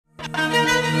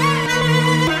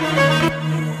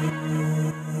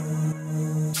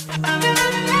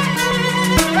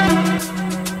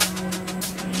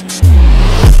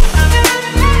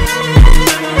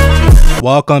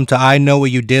Welcome to I Know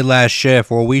What You Did Last Shift,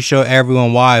 where we show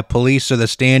everyone why police are the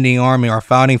standing army our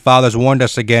founding fathers warned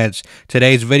us against.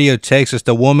 Today's video takes us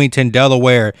to Wilmington,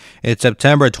 Delaware. In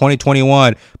September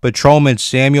 2021, patrolman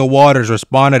Samuel Waters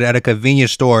responded at a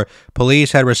convenience store.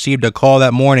 Police had received a call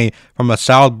that morning from a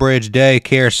Southbridge Day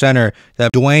Care Center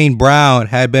that Dwayne Brown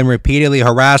had been repeatedly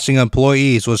harassing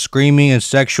employees with screaming and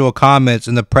sexual comments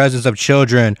in the presence of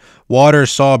children.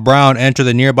 Waters saw Brown enter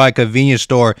the nearby convenience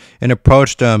store and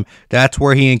approached him. That's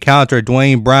where he encountered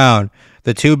Dwayne Brown.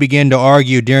 The two began to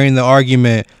argue. During the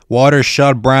argument, Waters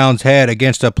shoved Brown's head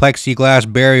against a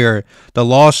plexiglass barrier. The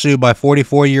lawsuit by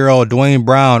 44-year-old Dwayne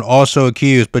Brown also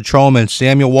accused patrolman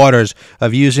Samuel Waters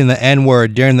of using the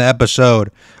N-word during the episode.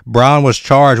 Brown was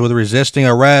charged with resisting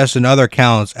arrest and other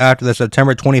counts after the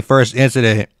September 21st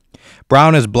incident.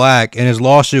 Brown is black, and his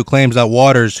lawsuit claims that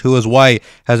Waters, who is white,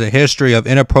 has a history of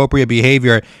inappropriate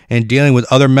behavior in dealing with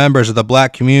other members of the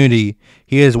black community.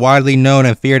 He is widely known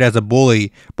and feared as a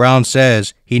bully. Brown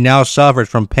says he now suffers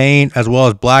from pain as well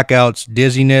as blackouts,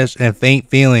 dizziness, and faint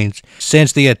feelings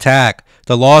since the attack.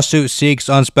 The lawsuit seeks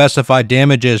unspecified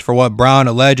damages for what Brown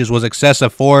alleges was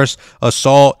excessive force,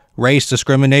 assault, race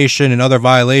discrimination, and other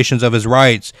violations of his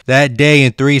rights. That day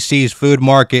in 3C's Food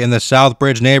Market in the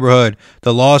Southbridge neighborhood,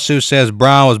 the lawsuit says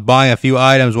Brown was buying a few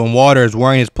items when Waters,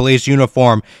 wearing his police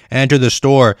uniform, entered the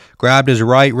store, grabbed his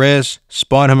right wrist,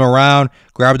 spun him around,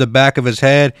 grabbed the back of his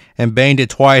head, and banged it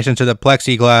twice into the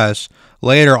plexiglass.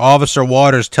 Later, Officer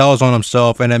Waters tells on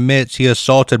himself and admits he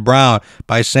assaulted Brown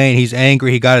by saying he's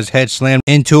angry he got his head slammed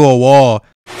into a wall.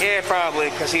 Yeah, probably,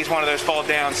 because he's one of those fall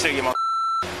down, so you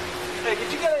Hey,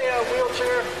 could you get a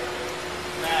wheelchair?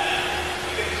 Nah,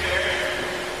 you get a chair.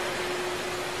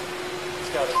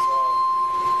 It's got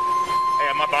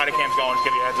hey, my body cam's going, just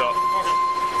give you a heads up. Okay.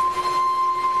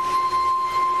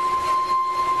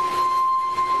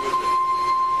 Who is it?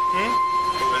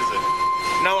 Who is it?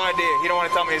 No idea. He don't want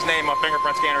to tell me his name. My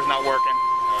fingerprint scanner's not working.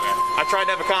 Okay. I tried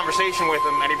to have a conversation with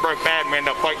him, and he broke bad, and we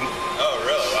ended up fighting. Oh,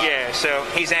 really? Wow. Yeah, so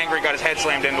he's angry, got his head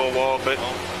slammed into a wall, but...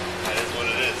 Well, that is what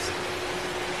it is.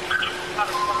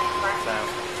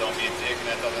 Don't be a dick and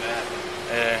that doesn't happen.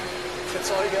 Yeah. That's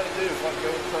all you gotta do is let go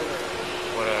of the program.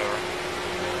 Whatever.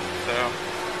 So,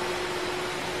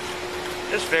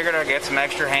 just figured I'd get some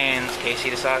extra hands in case he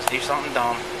decides to do something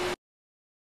dumb.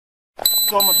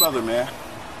 Call my brother, man.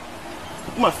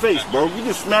 Look at my face, bro. You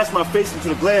just smashed my face into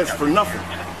the glass for nothing.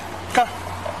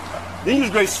 Then you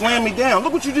just going to slam me down.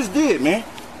 Look what you just did, man.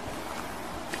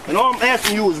 And all I'm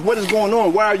asking you is what is going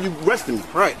on? Why are you arresting me?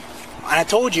 Right. I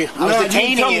told you, I was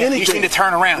detaining you. You just need to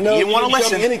turn around. No, you didn't want to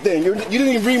listen. Tell me anything. You didn't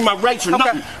even read my rights or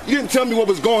nothing. You didn't tell me what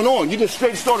was going on. You just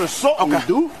straight started assaulting me,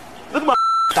 dude. Look at my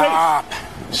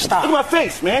face. Stop. Look at my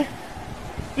face, man.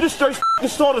 You just straight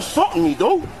started assaulting me,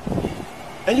 dude.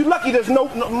 And you lucky there's none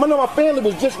of my family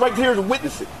was just right here to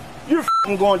witness it. You're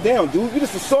going down, dude. You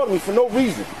just assaulted me for no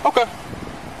reason. Okay.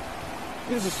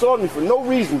 You just assaulted me for no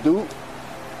reason, dude.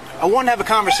 I wanted to have a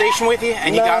conversation with you,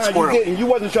 and you got squirrely. You didn't. You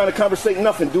wasn't trying to conversate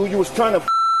nothing, dude. You was trying to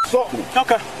assault me.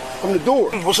 Okay. From the door.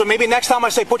 Well, so maybe next time I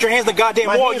say put your hands in the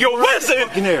goddamn wall, you'll listen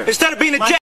instead of being a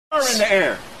jack. My hands were in the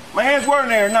air. My hands were in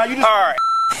the air. Now you just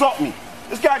assault me.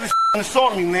 This guy just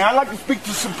assaulted me, man. I like to speak to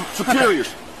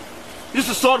superiors. You just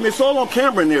assaulted me. It's all on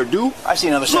camera in there, dude. I see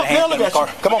another set of hands in the car.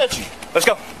 Come on. Let's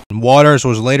go. Waters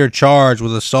was later charged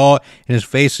with assault and is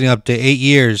facing up to 8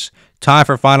 years. Time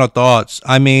for final thoughts.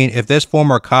 I mean, if this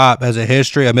former cop has a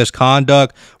history of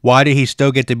misconduct, why did he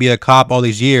still get to be a cop all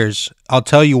these years? I'll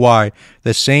tell you why.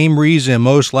 The same reason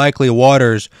most likely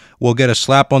Waters will get a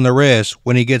slap on the wrist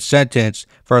when he gets sentenced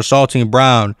for assaulting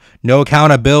Brown. No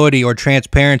accountability or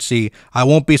transparency. I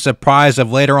won't be surprised if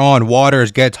later on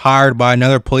Waters gets hired by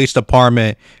another police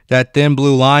department. That Thin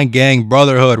Blue Line gang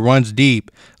brotherhood runs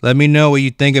deep. Let me know what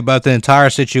you think about the entire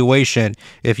situation.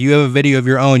 If you have a video of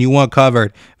your own you want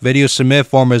covered, video submit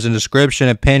form is in the description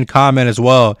and pinned comment as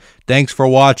well. Thanks for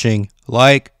watching.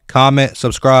 Like, comment,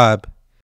 subscribe.